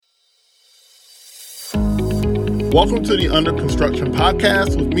Welcome to the Under Construction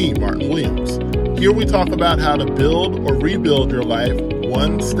Podcast with me, Martin Williams. Here we talk about how to build or rebuild your life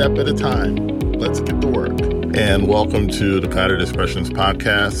one step at a time. Let's get to work. And welcome to the Guided Expressions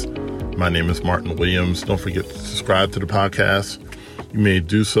Podcast. My name is Martin Williams. Don't forget to subscribe to the podcast. You may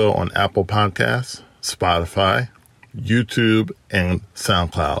do so on Apple Podcasts, Spotify, YouTube, and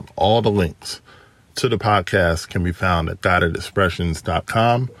SoundCloud. All the links to the podcast can be found at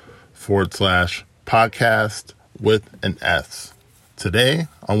guidedexpressions.com/podcast with an S. Today,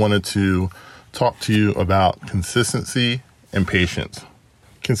 I wanted to talk to you about consistency and patience.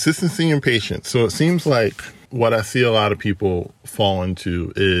 Consistency and patience. So it seems like what I see a lot of people fall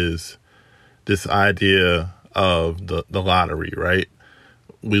into is this idea of the lottery, right?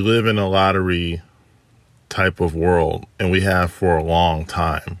 We live in a lottery type of world, and we have for a long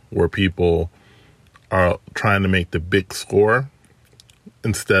time, where people are trying to make the big score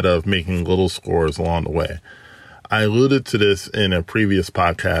instead of making little scores along the way. I alluded to this in a previous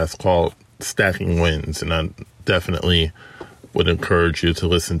podcast called Stacking Wins, and I definitely would encourage you to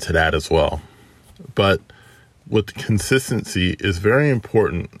listen to that as well. But with consistency, it's very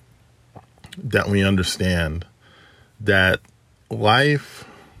important that we understand that life,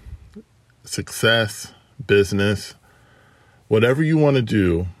 success, business, whatever you want to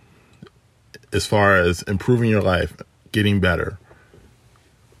do as far as improving your life, getting better,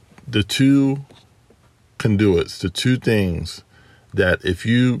 the two conduits, the two things that if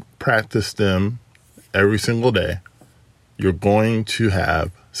you practice them every single day, you're going to have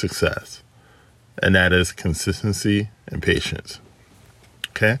success. And that is consistency and patience.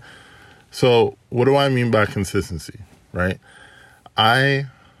 Okay? So what do I mean by consistency, right? I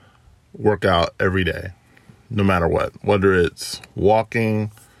work out every day, no matter what, whether it's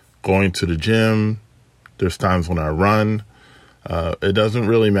walking, going to the gym. There's times when I run. It doesn't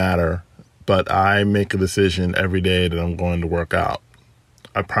really matter. But I make a decision every day that I'm going to work out.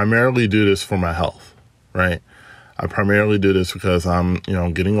 I primarily do this for my health, right? I primarily do this because I'm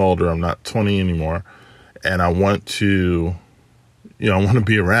getting older. I'm not 20 anymore. And I want to, I want to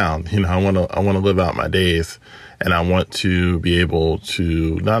be around. I want to live out my days. And I want to be able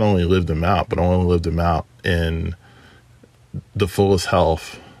to not only live them out, but I want to live them out in the fullest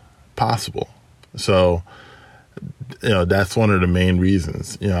health possible. So that's one of the main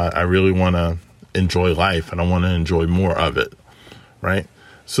reasons. I really want to enjoy life, and I want to enjoy more of it, right?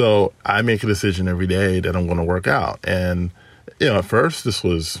 So I make a decision every day that I'm going to work out. And, at first, this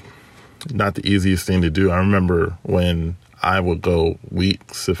was not the easiest thing to do. I remember when I would go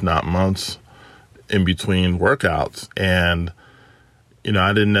weeks, if not months, in between workouts. And,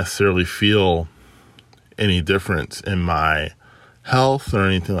 I didn't necessarily feel any difference in my health or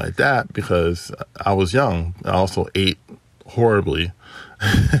anything like that because I was young. I also ate horribly,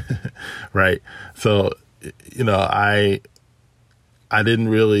 right? So, I didn't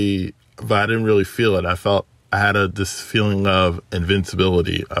really feel it. I had this feeling of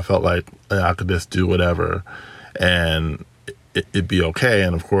invincibility. I felt like I could just do whatever and it'd be okay.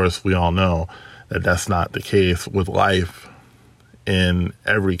 And of course, we all know that that's not the case with life. In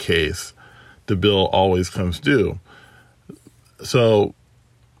every case, the bill always comes due. So,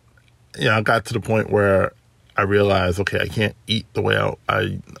 I got to the point where I realized, okay, I can't eat the way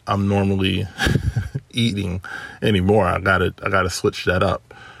I'm normally eating anymore. I gotta switch that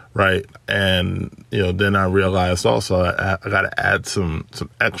up, right? And then I realized also I gotta add some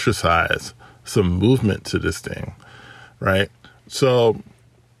exercise, some movement to this thing, right? So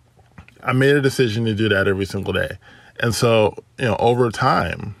I made a decision to do that every single day, and so over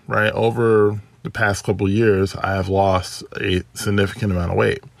time, right, over the past couple of years, I have lost a significant amount of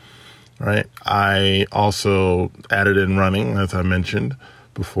weight, right? I also added in running, as I mentioned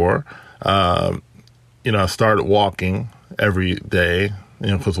before. I started walking every day,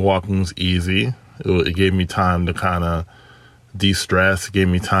 because walking was easy. It gave me time to kind of de-stress. It gave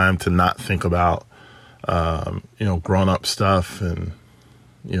me time to not think about, grown-up stuff and,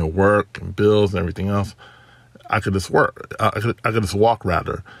 work and bills and everything else. I could just work. I could just walk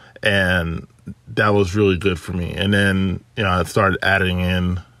rather. And that was really good for me. And then, I started adding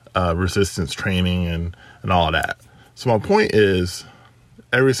in resistance training and all of that. So my point is,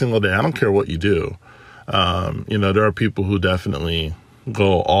 every single day, I don't care what you do. There are people who definitely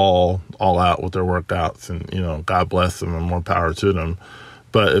go all out with their workouts, and, God bless them and more power to them.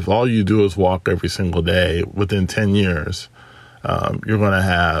 But if all you do is walk every single day, within 10 years, you're going to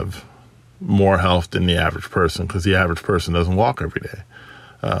have more health than the average person, because the average person doesn't walk every day.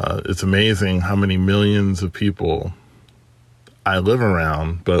 It's amazing how many millions of people I live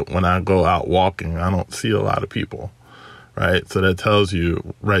around, but when I go out walking, I don't see a lot of people, right? So that tells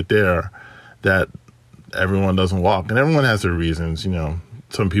you right there that everyone doesn't walk, and everyone has their reasons.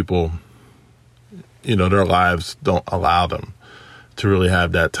 Some people, their lives don't allow them to really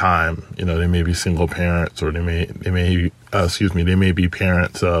have that time. They may be single parents, or they may be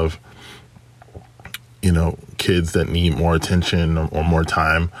parents of, kids that need more attention or more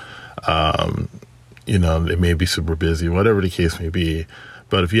time. They may be super busy, whatever the case may be.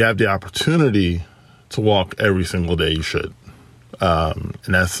 But if you have the opportunity to walk every single day, you should. And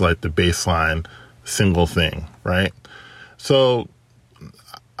that's like the baseline single thing, right? So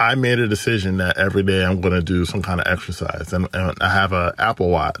I made a decision that every day I'm going to do some kind of exercise. And I have an Apple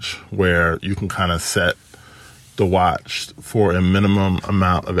Watch where you can kind of set the watch for a minimum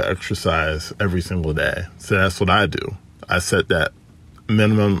amount of exercise every single day. So that's what I do. I set that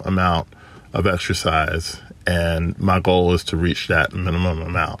minimum amount of exercise, and my goal is to reach that minimum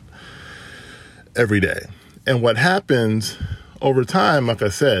amount every day. And what happens over time, like I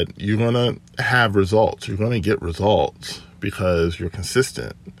said, you're going to have results. You're going to get results because you're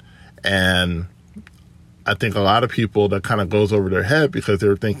consistent. And I think a lot of people, that kind of goes over their head because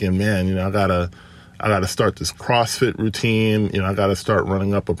they're thinking, man, I gotta start this CrossFit routine. I gotta start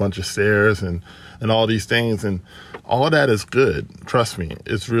running up a bunch of stairs and all these things. And all of that is good. Trust me,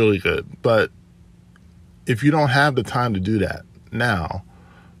 it's really good. But if you don't have the time to do that now,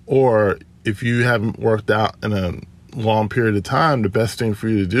 or if you haven't worked out in a long period of time, the best thing for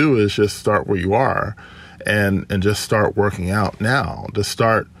you to do is just start where you are and just start working out now. Just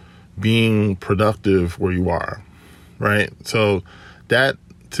start being productive where you are, right? So that,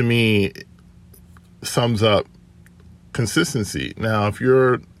 to me, sums up consistency. Now, if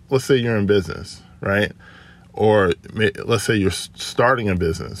let's say you're in business, right? Or let's say you're starting a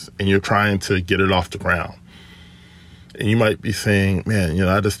business and you're trying to get it off the ground. And you might be saying, man,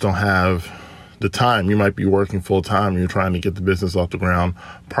 I just don't have the time. You might be working full time and you're trying to get the business off the ground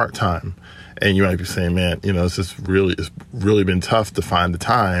part time. And you might be saying, man, it's really been tough to find the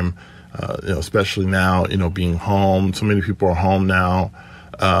time, especially now, being home. So many people are home now.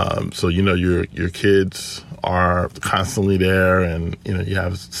 So, your kids are constantly there, and, you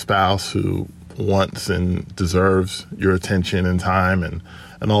have a spouse who wants and deserves your attention and time and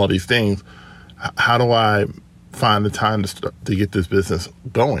all of these things. How do I find the time to get this business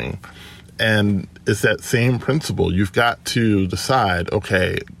going? And it's that same principle. You've got to decide,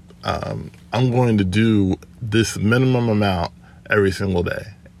 okay, I'm going to do this minimum amount every single day,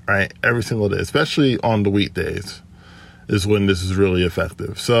 right? Every single day, especially on the weekdays, is when this is really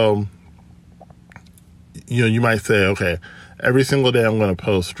effective. So, you might say, okay, every single day I'm going to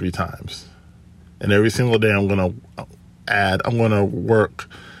post 3 times. And every single day I'm going to work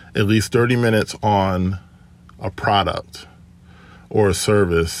at least 30 minutes on a product or a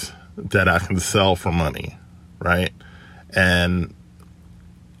service that I can sell for money, right? And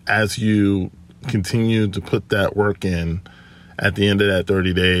as you continue to put that work in, at the end of that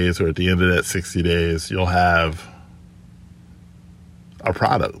 30 days or at the end of that 60 days, you'll have a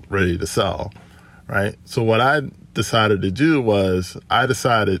product ready to sell, right? So what I decided to do was I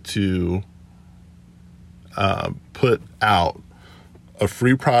decided to put out a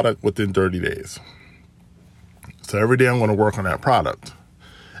free product within 30 days. So every day I'm going to work on that product.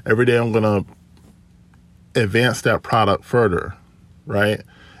 Every day I'm going to advance that product further, right?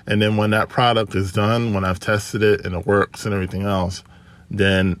 And then when that product is done, when I've tested it and it works and everything else,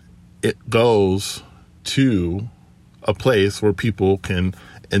 then it goes to a place where people can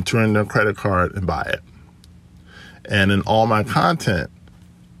enter in their credit card and buy it. And in all my content,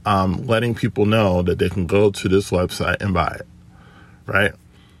 I'm letting people know that they can go to this website and buy it, right?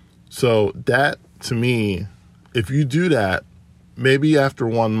 So that, to me, if you do that, maybe after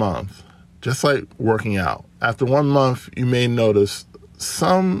 1 month, just like working out, after 1 month, you may notice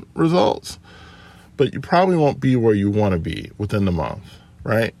some results, but you probably won't be where you want to be within the month,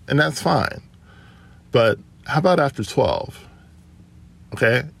 right? And that's fine. But how about after 12?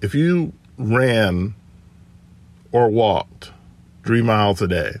 Okay? If you ran or walked 3 miles a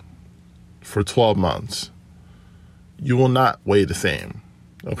day for 12 months, you will not weigh the same,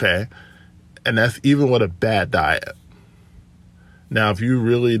 okay? And that's even with a bad diet. Now, if you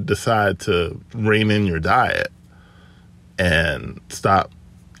really decide to rein in your diet and stop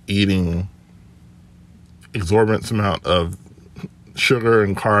eating exorbitant amount of sugar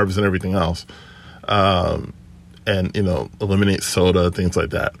and carbs and everything else, and, eliminate soda, things like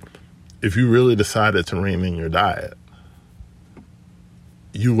that. If you really decided to rein in your diet,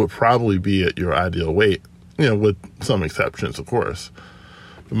 you would probably be at your ideal weight, with some exceptions, of course.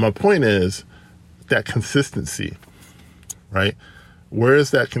 But my point is that consistency, right? Where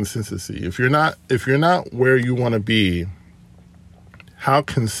is that consistency? If you're not where you want to be, how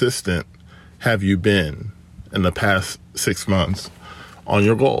consistent have you been in the past 6 months on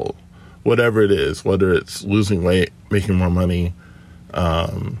your goal? Whatever it is, whether it's losing weight, making more money,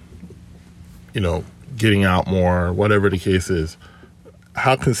 getting out more, whatever the case is,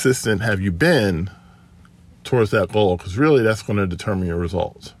 how consistent have you been towards that goal? Because really that's going to determine your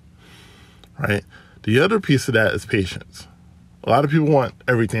results, right? The other piece of that is patience. A lot of people want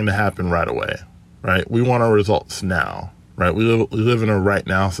everything to happen right away, right? We want our results now, right? We live in a right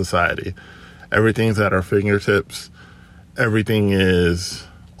now society. Everything's at our fingertips. Everything is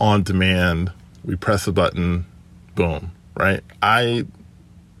on demand. We press a button, boom, right?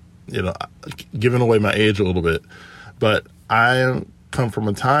 Giving away my age a little bit, but I come from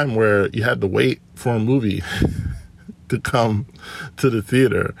a time where you had to wait for a movie to come to the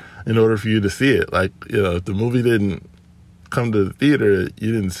theater in order for you to see it. Like, if the movie didn't come to the theater,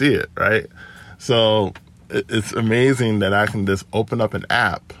 you didn't see it, right? So it's amazing that I can just open up an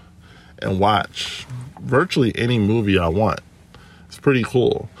app and watch virtually any movie I want. It's pretty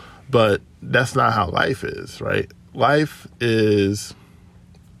cool, but that's not how life is, right? Life is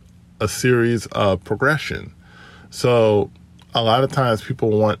a series of progression. So a lot of times people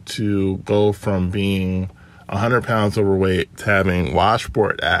want to go from being 100 pounds overweight to having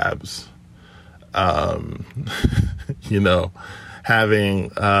washboard abs, having,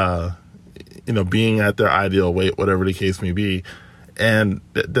 being at their ideal weight, whatever the case may be. And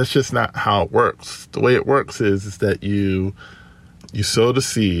that's just not how it works. The way it works is that you sow the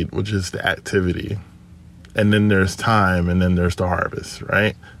seed, which is the activity, and then there's time, and then there's the harvest,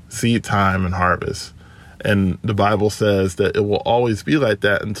 right? Seed, time, and harvest. And the Bible says that it will always be like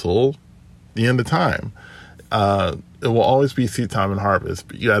that until the end of time. It will always be seed time and harvest,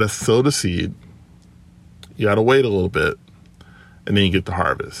 but you got to sow the seed. You got to wait a little bit, and then you get the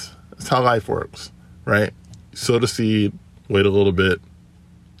harvest. That's how life works, right? Sow the seed, wait a little bit,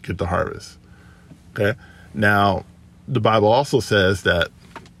 get the harvest. Okay? Now, the Bible also says that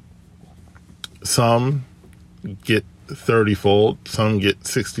some get 30-fold, some get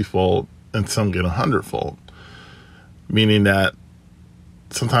 60-fold, and some get 100-fold, meaning that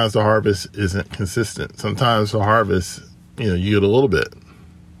sometimes the harvest isn't consistent. Sometimes the harvest, you get a little bit,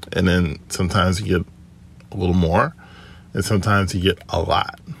 and then sometimes you get a little more, and sometimes you get a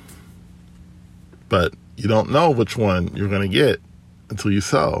lot. But you don't know which one you're going to get until you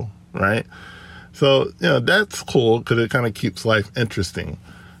sow, right? So, that's cool because it kind of keeps life interesting.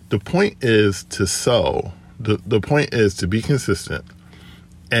 The point is to sow. The point is to be consistent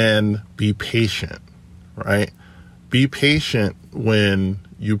and be patient, right? Be patient when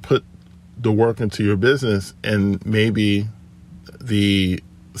you put the work into your business and maybe the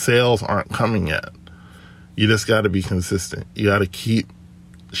sales aren't coming yet. You just got to be consistent. You got to keep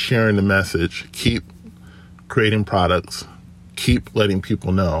sharing the message, keep creating products, keep letting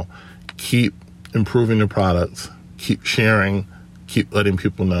people know, keep improving the products, keep sharing, keep letting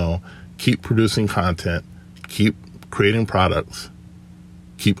people know, keep producing content, keep creating products,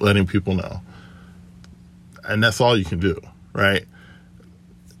 keep letting people know. And that's all you can do, right?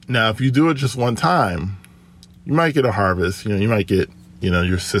 Now, if you do it just one time, you might get a harvest. You might get,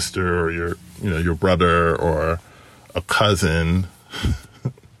 your sister or your brother or a cousin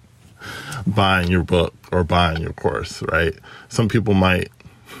buying your book or buying your course, right? Some people might,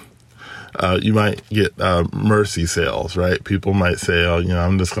 you might get mercy sales, right? People might say,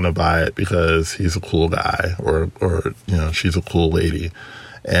 I'm just going to buy it because he's a cool guy or she's a cool lady.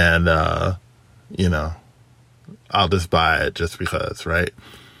 And, I'll just buy it just because, right?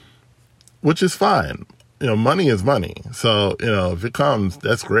 Which is fine. Money is money. So, if it comes,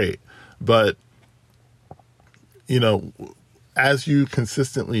 that's great. But, as you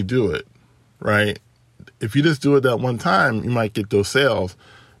consistently do it, right? If you just do it that one time, you might get those sales.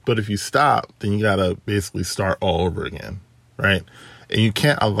 But if you stop, then you got to basically start all over again, right? And you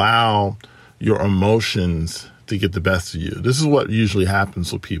can't allow your emotions to get the best of you. This is what usually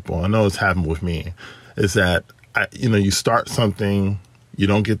happens with people. I know it's happened with me, is that, you start something, you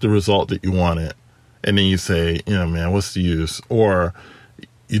don't get the result that you wanted, and then you say, man, what's the use? Or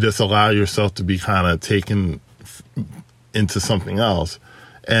you just allow yourself to be kind of taken into something else.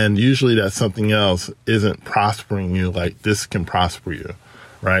 And usually that something else isn't prospering you like this can prosper you,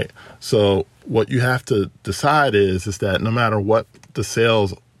 right? So what you have to decide is that no matter what the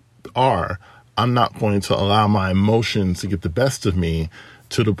sales are, I'm not going to allow my emotions to get the best of me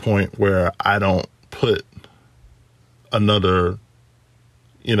to the point where I don't put another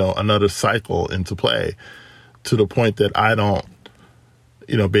cycle into play, to the point that I don't,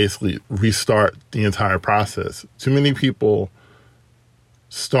 basically restart the entire process. Too many people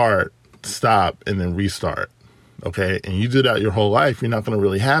start, stop, and then restart. Okay. And you do that your whole life, you're not going to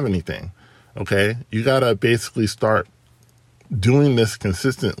really have anything. Okay. You got to basically start doing this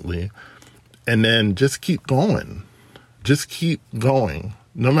consistently and then just keep going. Just keep going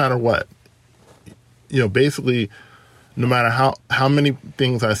no matter what. Basically, no matter how many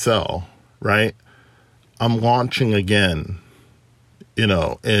things I sell, right? I'm launching again,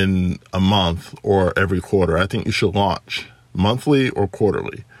 in a month or every quarter. I think you should launch monthly or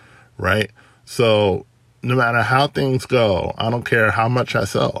quarterly, right? So no matter how things go, I don't care how much I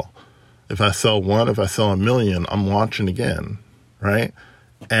sell. If I sell one, if I sell 1 million, I'm launching again, right?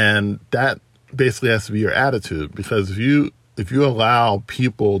 And that basically has to be your attitude, because if you allow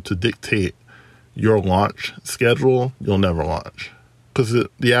people to dictate your launch schedule, you'll never launch. Because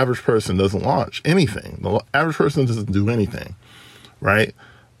the average person doesn't launch anything. The average person doesn't do anything, right?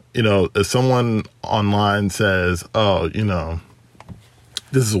 If someone online says, oh,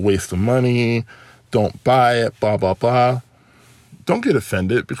 this is a waste of money, don't buy it, blah, blah, blah, don't get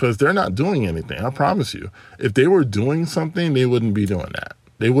offended, because they're not doing anything. I promise you. If they were doing something, they wouldn't be doing that.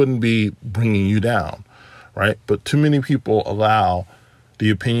 They wouldn't be bringing you down, right? But too many people allow the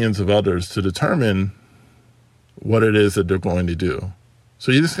opinions of others to determine what it is that they're going to do.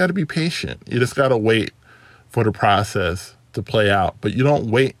 So you just got to be patient. You just got to wait for the process to play out. But you don't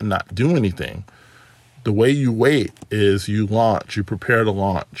wait and not do anything. The way you wait is you launch, you prepare to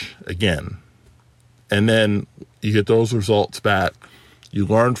launch again. And then you get those results back. You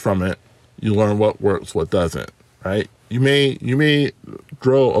learn from it. You learn what works, what doesn't, right? You may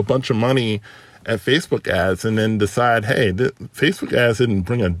throw a bunch of money at Facebook ads and then decide, hey, Facebook ads didn't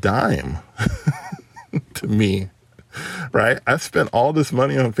bring a dime to me, right? I spent all this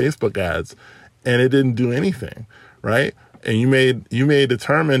money on Facebook ads and it didn't do anything, right? And you may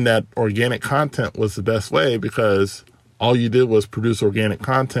determine that organic content was the best way because all you did was produce organic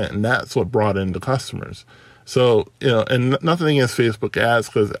content, and that's what brought in the customers. So, and nothing against Facebook ads,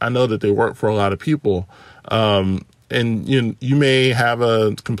 because I know that they work for a lot of people. And you may have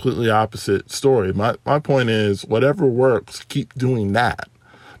a completely opposite story. My point is, whatever works, keep doing that.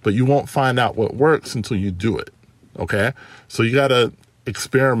 But you won't find out what works until you do it, okay? So you got to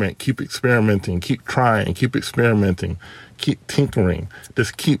experiment, keep experimenting, keep trying, keep experimenting, keep tinkering.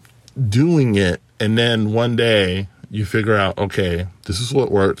 Just keep doing it, and then one day you figure out, okay, this is what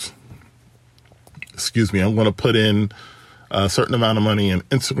works. I'm going to put in a certain amount of money in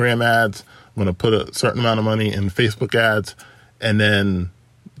Instagram ads. I'm going to put a certain amount of money in Facebook ads, and then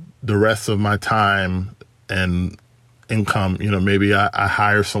the rest of my time and income, maybe I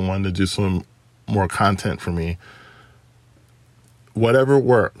hire someone to do some more content for me. Whatever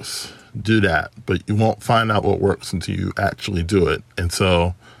works, do that, but you won't find out what works until you actually do it. And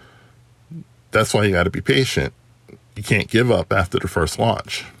so that's why you got to be patient. You can't give up after the first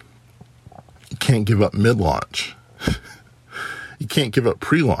launch. You can't give up mid-launch. You can't give up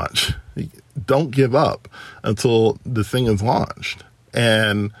pre-launch. Don't give up until the thing is launched.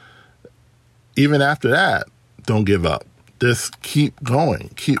 And even after that, don't give up. Just keep going,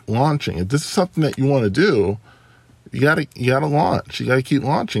 keep launching. If this is something that you want to do, you gotta launch. You gotta keep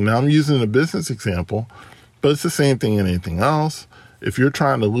launching. Now I'm using a business example, but it's the same thing in anything else. If you're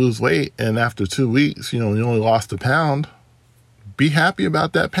trying to lose weight and after 2 weeks, you only lost a pound, be happy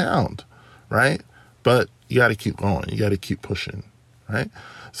about that pound, right? But you got to keep going. You got to keep pushing, right?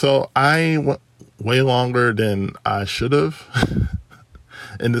 So I went way longer than I should have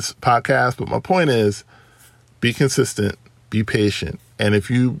in this podcast. But my point is, be consistent, be patient. And if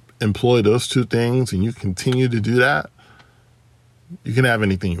you employ those two things and you continue to do that, you can have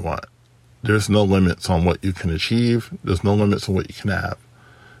anything you want. There's no limits on what you can achieve. There's no limits on what you can have.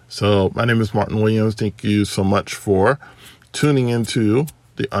 So my name is Martin Williams. Thank you so much for tuning into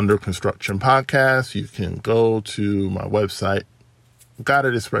the Under Construction podcast. You can go to my website,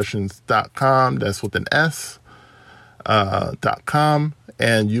 guidedexpressions.com. That's with an S, .com.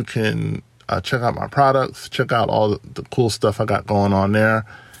 And you can check out my products, check out all the cool stuff I got going on there.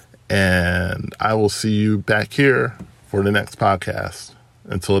 And I will see you back here for the next podcast.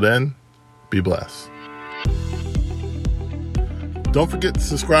 Until then, be blessed. Don't forget to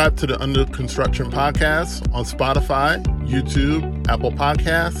subscribe to the Under Construction podcast on Spotify, YouTube, Apple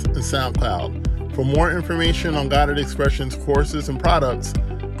Podcasts, and SoundCloud. For more information on Guided Expressions courses and products,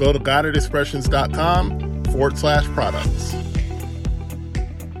 go to guidedexpressions.com/products.